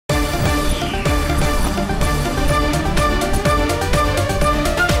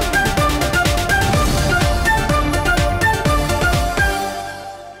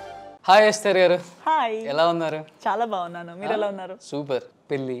Hi ester గారు. Hi. ఎలా ఉన్నారు? చాలా బాగున్నాను. మీరు ఎలా ఉన్నారు? సూపర్.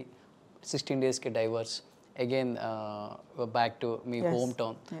 పెళ్ళి 16 డేస్కి divorce, again back to me home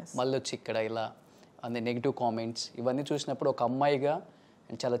town, మళ్ళీ వచ్చి ఇక్కడ ఇలా అన్ని నెగిటివ్ కామెంట్స్ ఇవన్నీ చూసినప్పుడు ఒక అమ్మాయిగా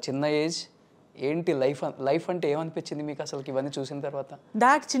చాలా చిన్న ఏజ్ ఏంటి లైఫ్ అంటే ఏమనిపించింది మీకు అసలు ఇవన్నీ చూసిన తర్వాత?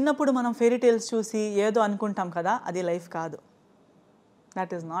 దాట్ చిన్నప్పుడు మనం ఫెయిరీ టేల్స్ చూసి ఏదో అనుకుంటాం కదా, అది లైఫ్ కాదు.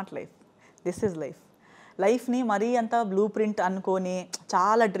 That is not life. This is life. లైఫ్ని మరీ అంత బ్లూ ప్రింట్ అనుకొని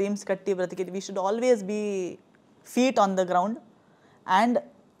చాలా డ్రీమ్స్ కట్టి బ్రతికి we should always be feet on the ground and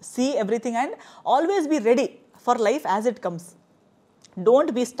see everything and always be ready for life as it comes.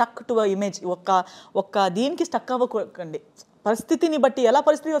 Don't be stuck to a image. ఒక్క దీనికి stuck అవ్వకండి. పరిస్థితిని బట్టి ఎలా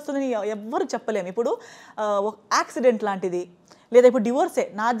పరిస్థితి వస్తుందని ఎవ్వరు చెప్పలేము. ఇప్పుడు యాక్సిడెంట్ లాంటిది లేదా ఇప్పుడు డివోర్సే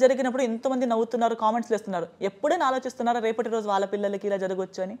నాది జరిగినప్పుడు ఎంతోమంది నవ్వుతున్నారు, కామెంట్స్లు వేస్తున్నారు. ఎప్పుడైనా ఆలోచిస్తున్నారా రేపటి రోజు వాళ్ళ పిల్లలకి ఇలా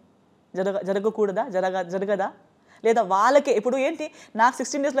జరగవచ్చు అని? జరగకూడదా? జరగదా? లేదా వాళ్ళకే ఇప్పుడు ఏంటి నాకు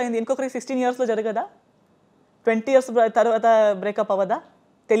 16 డేస్లో అయింది, ఇంకొకరికి 16 ఇయర్స్లో జరగదా? 20 ఇయర్స్ తర్వాత బ్రేకప్ అవ్వదా?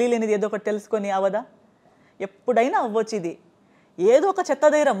 తెలియలేనిది ఏదో ఒకటి తెలుసుకొని అవ్వదా? ఎప్పుడైనా అవ్వచ్చు. ఇది ఏదో ఒక చెత్త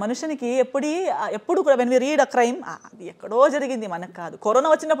ధైర్యం మనుషునికి ఎప్పుడు కూడా when we read a crime అది ఎక్కడో జరిగింది, మనకు కాదు.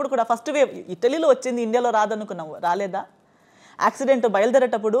 కరోనా వచ్చినప్పుడు కూడా ఫస్ట్ వేవ్ ఇటలీలో వచ్చింది, ఇండియాలో రాదనుకున్నావు, రాలేదా? యాక్సిడెంట్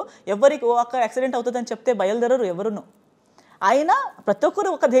బయలుదేరేటప్పుడు ఎవరికి ఒక యాక్సిడెంట్ అవుతుందని చెప్తే బయలుదేరరు ఎవరును. అయినా ప్రతి ఒక్కరు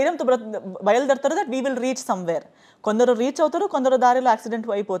ఒక ధైర్యంతో బయలుదేరుతారు that we will reach somewhere. కొందరు రీచ్ అవుతారు, కొందరు దారిలో యాక్సిడెంట్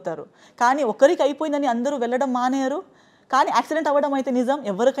అయిపోతారు. కానీ ఒకరికి అయిపోయిందని అందరూ వెళ్ళడం మానేరు. కానీ యాక్సిడెంట్ అవ్వడం అయితే నిజం,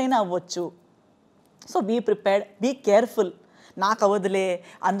 ఎవరికైనా అవ్వచ్చు. So be prepared, be careful. నాకు అవ్వదులే,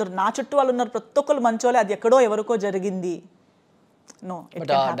 అందరూ నా చుట్టూ వాళ్ళు ఉన్నారు, ప్రతి ఒక్కరు మంచోలే, అది ఎక్కడో ఎవరికో జరిగింది. నో.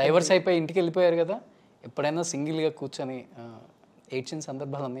 డైవర్స్ అయిపోయి ఇంటికి వెళ్ళిపోయారు కదా, ఎప్పుడైనా సింగిల్గా కూర్చొని ఏడ్చిన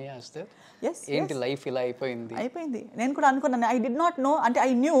సందర్భాలు ఉన్నాయా? ఏంటి లైఫ్ ఇలా అయిపోయింది. నేను కూడా అనుకున్నాను. ఐ డిడ్ నాట్ నో, అంటే I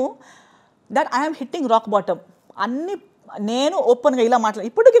knew that I'm hitting rock bottom. అన్ని నేను ఓపెన్గా ఇలా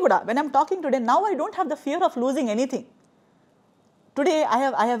ఇప్పటికీ కూడా when I'm talking today now I don't have the fear of losing anything. Today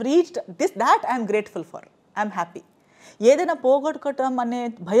I have reached this, that I'm grateful for. I'm happy. ఏదైనా పోగొట్టుకోవటం అనే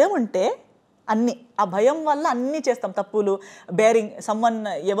భయం ఉంటే అన్నీ, ఆ భయం వల్ల అన్నీ చేస్తాం తప్పులు. బేరింగ్ సమ్వన్,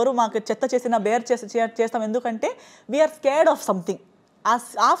 ఎవరు మాకు చెత్త చేసినా బేర్ చేస్తాం. ఎందుకంటే వీఆర్ స్కేర్డ్ ఆఫ్ సంథింగ్.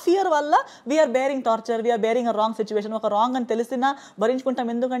 ఆ ఫియర్ వల్ల we are bearing torture, we are bearing a wrong situation. ఒక రాంగ్ అని తెలిసినా భరించుకుంటాం.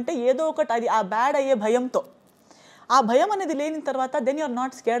 ఎందుకంటే ఏదో ఒకటి అది ఆ బ్యాడ్ అయ్యే భయంతో. ఆ భయం అనేది లేని తర్వాత then you are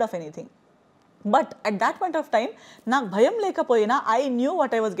not scared of anything. But at that point of time నాకు భయం లేకపోయినా I knew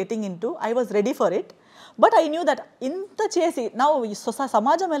what I was getting in to, I was ready for it. But I knew that ఇంత చేసి నా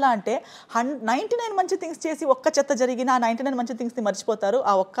సమాజం ఎలా అంటే 99 మంచి థింగ్స్ చేసి ఒక్క చెత్త జరిగిన ఆ 99 మంచి థింగ్స్ని మర్చిపోతారు.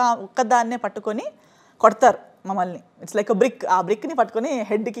 ఆ ఒక్కదాన్నే పట్టుకొని కొడతారు మమ్మల్ని. It's like a brick. ఆ బ్రిక్ని పట్టుకొని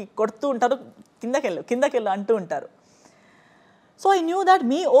హెడ్కి కొడుతూ ఉంటారు, కిందకెళ్ళు అంటూ ఉంటారు. So I knew that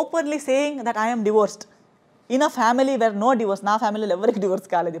me openly saying that I'm divorced in a family wear no divorce. నా ఫ్యామిలీలో ఎవరికి డివోర్స్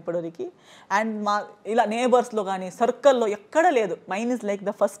కాలేదు ఇప్పటివరకు. అండ్ మా ఇలా నేబర్స్లో కానీ సర్కిల్లో ఎక్కడ లేదు. Mine is like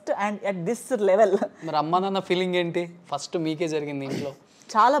the first and at this level. మరి అమ్మా నాన్న ఫీలింగ్ ఏంటి? ఫస్ట్ మీకే జరిగింది ఇంట్లో,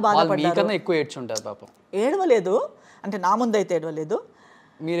 చాలా బాధపడ్డారు. మీకన్నా ఎక్కువ ఏడ్చుంటారు పాపం. ఏడవలేదు, అంటే నా ముందు అయితే ఏడవలేదు.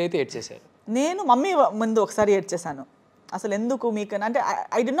 మీరైతే ఏడ్చేశారు. నేను మమ్మీ ముందు ఒకసారి ఏడ్చేశాను. అసలు ఎందుకు మీకు అంటే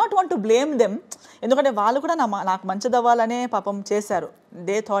I did not want to blame them. ఎందుకంటే వాళ్ళు కూడా నాకు మంచిదవ్వాలనే పాపం చేశారు.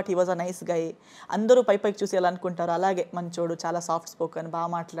 They thought he was a nice guy. అందరూ పైకి చూసి ఎలా అనుకుంటారు, అలాగే మంచోడు, చాలా సాఫ్ట్ స్పోకన్, బాగా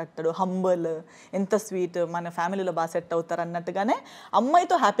మాట్లాడతాడు, హంబల్, ఎంత స్వీట్, మన ఫ్యామిలీలో బాగా సెట్ అవుతారు అన్నట్టుగానే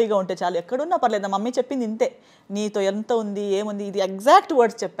అమ్మాయితో హ్యాపీగా ఉంటే చాలు, ఎక్కడున్నా పర్లేదు. మమ్మీ చెప్పింది ఇంతే, నీతో ఎంత ఉంది ఏముంది, ఇది ఎగ్జాక్ట్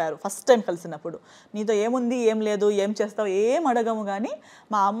వర్డ్స్ చెప్పారు ఫస్ట్ టైం కలిసినప్పుడు. నీతో ఏముంది ఏం లేదు, ఏం చేస్తావు ఏం అడగము, కానీ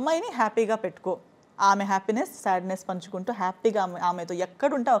మా అమ్మాయిని హ్యాపీగా పెట్టుకో. ఆమె హ్యాపీనెస్ సాడ్నెస్ పంచుకుంటూ హ్యాపీగా ఆమెతో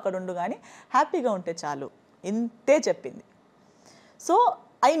ఎక్కడుంటే అక్కడుండు, కానీ హ్యాపీగా ఉంటే చాలు, ఇంతే చెప్పింది. So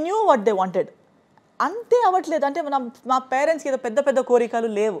I knew what they wanted. అంతే అవ్వట్లేదు. అంటే మా పేరెంట్స్కి ఏదో పెద్ద పెద్ద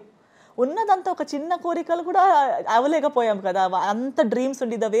కోరికలు లేవు, ఉన్నదంతా ఒక చిన్న కోరికలు కూడా అవ్వలేకపోయాం కదా. అంత డ్రీమ్స్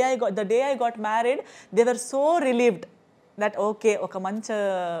ఉండి the day I got married they were so relieved that okay ఒక మంచి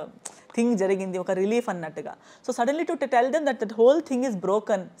థింగ్ జరిగింది, ఒక రిలీఫ్ అన్నట్టుగా. So suddenly to tell them that whole thing is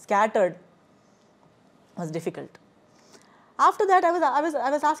broken, scattered was difficult. After that I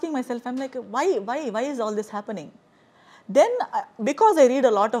was asking myself, I'm like, why is all this happening? Then because I read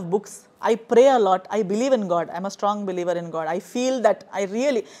a lot of books, I pray a lot, I believe in God, I'm a strong believer in God. I feel that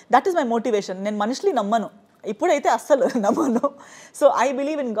that is my motivation. నేను మనుషుల్ని నమ్మను, ఇప్పుడైతే అస్సలు నమ్మను. So I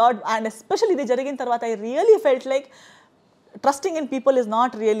believe in God, and especially ఇది జరిగిన తర్వాత I really felt like trusting in people is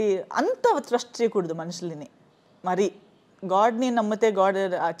not really, అంత ట్రస్ట్ చేయకూడదు మనుషుల్ని. మరి గాడ్ని నమ్మితే గాడ్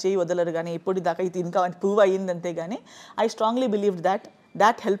చేయి వదలరు, కానీ ఇప్పుడు దాకా ఇది ఇంకా ప్రూవ్ అయ్యింది అంతే. కానీ I strongly believed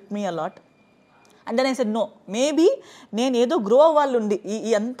that help me a lot. And then I said no, maybe నేను ఏదో గ్రో అవ్వాలి ఉండి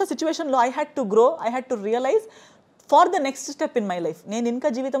ఈ అంత సిచ్యువేషన్లో I had to grow, I had to realise for the next step in my life. నేను ఇంకా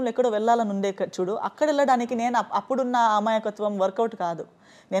జీవితంలో ఎక్కడో వెళ్ళాలని ఉండే చూడు, అక్కడ వెళ్ళడానికి నేను అప్పుడున్న అమాయకత్వం వర్కౌట్ కాదు.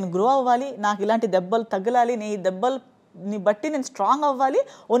 నేను గ్రో అవ్వాలి, నాకు ఇలాంటి దెబ్బలు తగలాలి, నేను ఈ దెబ్బల్ని బట్టి నేను స్ట్రాంగ్ అవ్వాలి.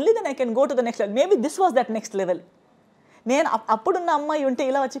 Only then I can go to the next level. Maybe this was that next level. నేను అప్పుడున్న అమ్మాయి ఉంటే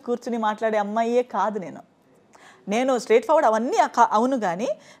ఇలా వచ్చి కూర్చుని మాట్లాడే అమ్మాయియే కాదు. నేను స్ట్రైట్ ఫార్వర్డ్ అవన్నీ అవును, కానీ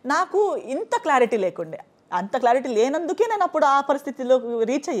నాకు ఇంత క్లారిటీ లేకుండే. అంత క్లారిటీ లేనందుకే నేను అప్పుడు ఆ పరిస్థితిలో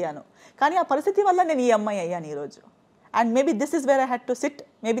రీచ్ అయ్యాను. కానీ ఆ పరిస్థితి వల్ల నేను ఈ అమ్మాయి అయ్యాను ఈరోజు. And maybe this is where I had to sit.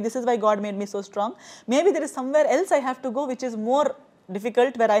 Maybe this is why God made me so strong. Maybe there is somewhere else I have to go which is more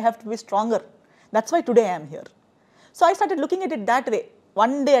difficult, where I have to be stronger. That's why today I am here. So I started looking at it that way.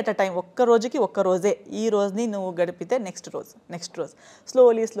 One day at a time. ఒక్క రోజుకి ఒక్క రోజే. ఈ రోజుని నువ్వు గడిపితే next రోజు.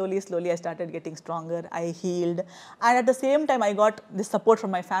 Slowly I started getting stronger. I healed. And at the same time I got this support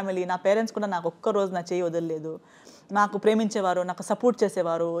from my family. నా పేరెంట్స్ కూడా నాకు ఒక్క రోజు నా చేయి వదలలేదు. నాకు ప్రేమించేవారు, నాకు సపోర్ట్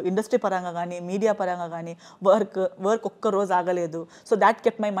చేసేవారు, ఇండస్ట్రీ పరంగా కానీ మీడియా పరంగా కానీ. వర్క్ ఒక్క రోజు ఆగలేదు. So that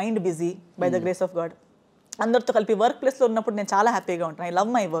kept my mind busy by the grace of God. అందరితో కలిపి వర్క్ ప్లేస్లో ఉన్నప్పుడు నేను చాలా హ్యాపీగా ఉంటాను. I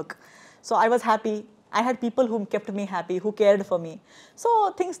love my work. So I was happy. I had people who kept me happy, who cared for me. So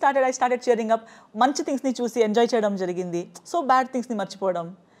things started, I started cheering up. మంచి థింగ్స్ని చూసి ఎంజాయ్ చేయడం జరిగింది. సో బ్యాడ్ థింగ్స్ని మర్చిపోవడం.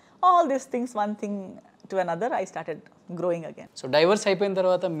 All these things, one thing to another, I started growing again. So divorce అయిపోయిన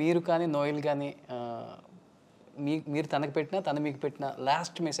తర్వాత మీరు కానీ Noel కానీ మీరు తనకు పెట్టినా తన మీకు పెట్టిన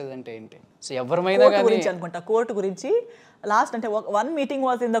లాస్ట్ మెసేజ్ అంటే ఏంటి? సో ఎవరిమైనా కోర్టు గురించి అనుకుంటా. కోర్టు గురించి లాస్ట్ అంటే one meeting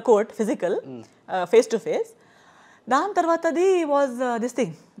was in the court, physical, face to face. దాని తర్వాత అది was this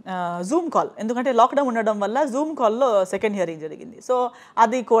thing, Zoom call. ఎందుకంటే లాక్డౌన్ ఉండడం వల్ల జూమ్ కాల్లో సెకండ్ హియరింగ్ జరిగింది. సో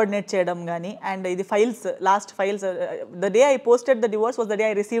అది కోఆర్డినేట్ చేయడం కానీ, అండ్ ఇది files, last files, the day I posted the divorce was the day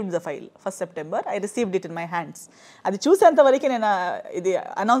I received the file. 1st September I received it in my hands. అది చూసేంతవరకు నేను ఇది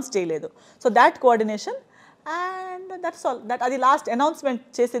అనౌన్స్ చేయలేదు. So that coordination and that's all. అది last announcement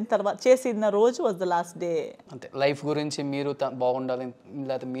చేసిన రోజు was the last day. అంతే. Life గురించి మీరు బాగుండాలి,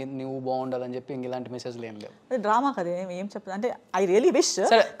 లేకపోతే నువ్వు బాగుండాలని చెప్పి ఇలాంటి మెసేజ్లు ఏం లేవు. అది డ్రామా కదా, ఏం చెప్పదు అంటే ఐ రియలీ విష్,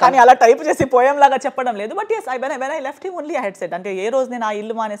 కానీ అలా టైప్ చేసి పోయం లాగా చెప్పడం లేదు. But yes, when I left him only I head said, అంటే ఏ రోజు నేను ఆ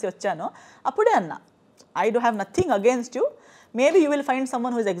ఇల్లు మానేసి వచ్చానో అప్పుడే అన్నా, I do have nothing against you. Maybe you will find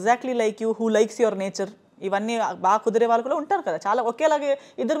someone who is exactly like you, who likes your nature. ఇవన్నీ బాగా కుదిరే వాళ్ళు కూడా ఉంటారు కదా, చాలా ఒకేలాగే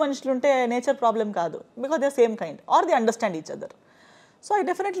ఇద్దరు మనుషులు ఉంటే నేచర్ ప్రాబ్లం కాదు, because they same kind are they understand each other. So I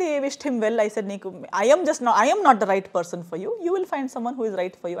definitely wished him well. I said, నీకు I am not the right person for you. You will find someone who is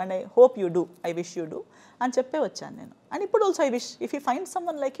right for you and I hope you do. I wish you do అని చెప్పే వచ్చాను నేను. And ఇప్పుడు also I wish if you find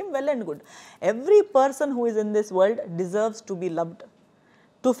someone like him, well and good. Every person who is in this world deserves to be loved,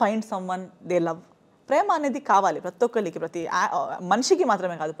 to find someone they love. ప్రేమ అనేది కావాలి ప్రతి ఒక్కరికి, ప్రతి మనిషికి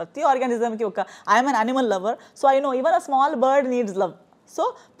మాత్రమే కాదు, ప్రతి ఆర్గానిజంకి. I'm an animal lover, so I know even a small bird needs love. So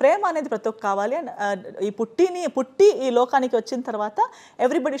ప్రేమ అనేది ప్రతి ఒక్క కావాలి. అండ్ ఈ పుట్టి ఈ లోకానికి వచ్చిన తర్వాత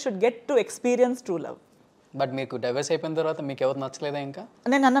everybody should get to experience true love. But మీకు డైవర్స్ అయిపోయిన తర్వాత మీకు ఎవరు నచ్చలేదా? ఇంకా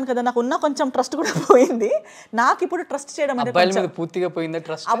నేను అన్నాను కదా, నాకు ఉన్న కొంచెం ట్రస్ట్ కూడా పోయింది. నాకు ఇప్పుడు ట్రస్ట్ చేయడం అబ్బాయిల మీద పూర్తిగా పోయిందా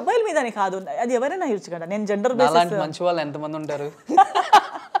ట్రస్ట్? అబ్బాయిల మీద అని కాదు, అది ఎవరైనా ఇచ్చు కదా. నేను జెండర్ బేసిస్, మంచి వాళ్ళు ఎంతమంది ఉంటారు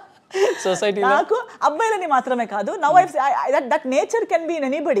సొసైటీ. నాకు అబ్బాయిలని మాత్రమే కాదు, now that nature can be in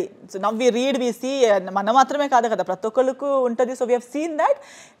anybody. So now we read, we see, మన మాత్రమే కాదు కదా, ప్రతి ఒక్కరికి ఉంటుంది. So we have seen that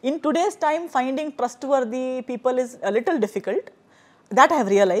in today's time finding trust worthy people is a little difficult. That I have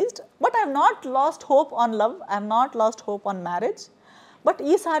realized, but I have not lost hope on love. I have not lost hope on marriage. But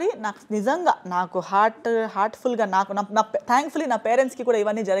ఈసారి నాకు నిజంగా నాకు హార్ట్ఫుల్గా నాకు thankfully నా పేరెంట్స్కి కూడా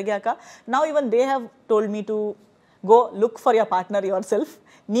ఇవన్నీ జరిగాక, now even they have told me to go look for your partner your self.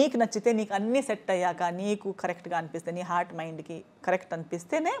 నీకు నచ్చితే, నీకు అన్నీ సెట్ అయ్యాక, నీకు కరెక్ట్గా అనిపిస్తే, నీ హార్ట్ మైండ్కి కరెక్ట్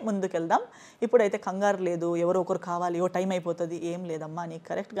అనిపిస్తేనే ముందుకెళ్దాం. ఇప్పుడైతే కంగారు లేదు, ఎవరో ఒకరు కావాలి, ఓ టైం అయిపోతుంది, ఏం లేదమ్మా, నీకు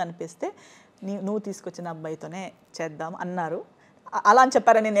కరెక్ట్గా అనిపిస్తే నువ్వు తీసుకొచ్చిన అబ్బాయితోనే చేద్దాం అన్నారు. అలా అని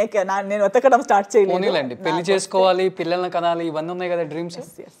చెప్పారని నేను వెతకడం స్టార్ట్ చేయలేదు. పెళ్లి చేసుకోవాలి, పిల్లల్ని కనాలి, ఇవన్నీ ఉన్నాయి కదా డ్రీమ్స్.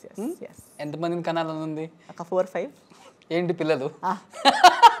 ఎంతమందిని కనాలని ఉంది? ఒక 4-5. ఏంటి పిల్లలు?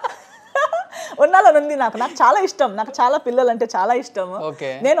 ఉన్నాలని ఉంది. నాకు చాలా ఇష్టం, నాకు చాలా పిల్లలు అంటే చాలా ఇష్టం.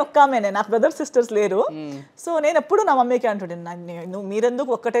 నేను ఒక్క ఆమెనే, నాకు బ్రదర్స్ సిస్టర్స్ లేరు. సో నేను ఎప్పుడు నా మమ్మీకి అంటుండే,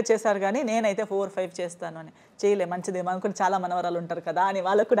 మీరెందుకు ఒక్కటే చేశారు కానీ నేనైతే 4-5 చేస్తాను అని. చేయలే, మంచిదేమో అనుకుని చాలా మనవరాలు ఉంటారు కదా అని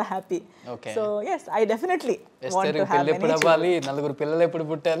వాళ్ళకు కూడా happy. So yes, I definitely want to have many children. నలుగురు పిల్లలు ఎప్పుడు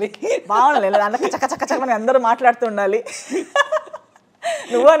పుట్టాలి? బాగుండాలి, అందరూ చక్క అందరూ మాట్లాడుతూ ఉండాలి,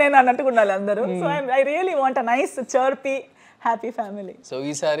 నువ్వా నేను అన్నట్టుగా ఉండాలి అందరూ. So I really want a nice చర్పీ happy family. So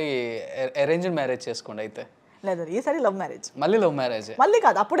ఈసారి అరేంజ్డ్ మ్యారేజ్ చేసుకోండి అయితే? లేదు, ఈసారి లవ్ మ్యారేజ్. మళ్ళీ లవ్ మ్యారేజ్? మళ్ళీ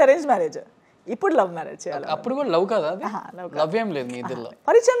కాదు, అప్పుడు అరేంజ్ మ్యారేజ్, ఇప్పుడు లవ్ మ్యారేజ్ చేయాలి. అప్పుడు కూడా లవ్ కదా? లవ్ ఏం లేదు మీ ఇద్దరిలో?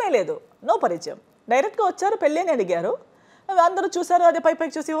 పరిచయమే లేదు, నో పరిచయం. డైరెక్ట్గా వచ్చారు, పెళ్ళి అని అడిగారు, అందరూ చూసారు, అదే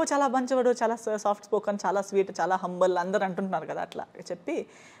పైకి చూసి ఓ చాలా మంచివాడు, చాలా సాఫ్ట్ స్పోకన్, చాలా స్వీట్, చాలా హంబల్ అందరూ అంటుంటున్నారు కదా, అట్లా చెప్పి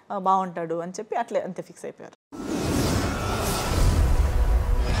బాగుంటాడు అని చెప్పి అట్లే అంతే ఫిక్స్ అయిపోయారు.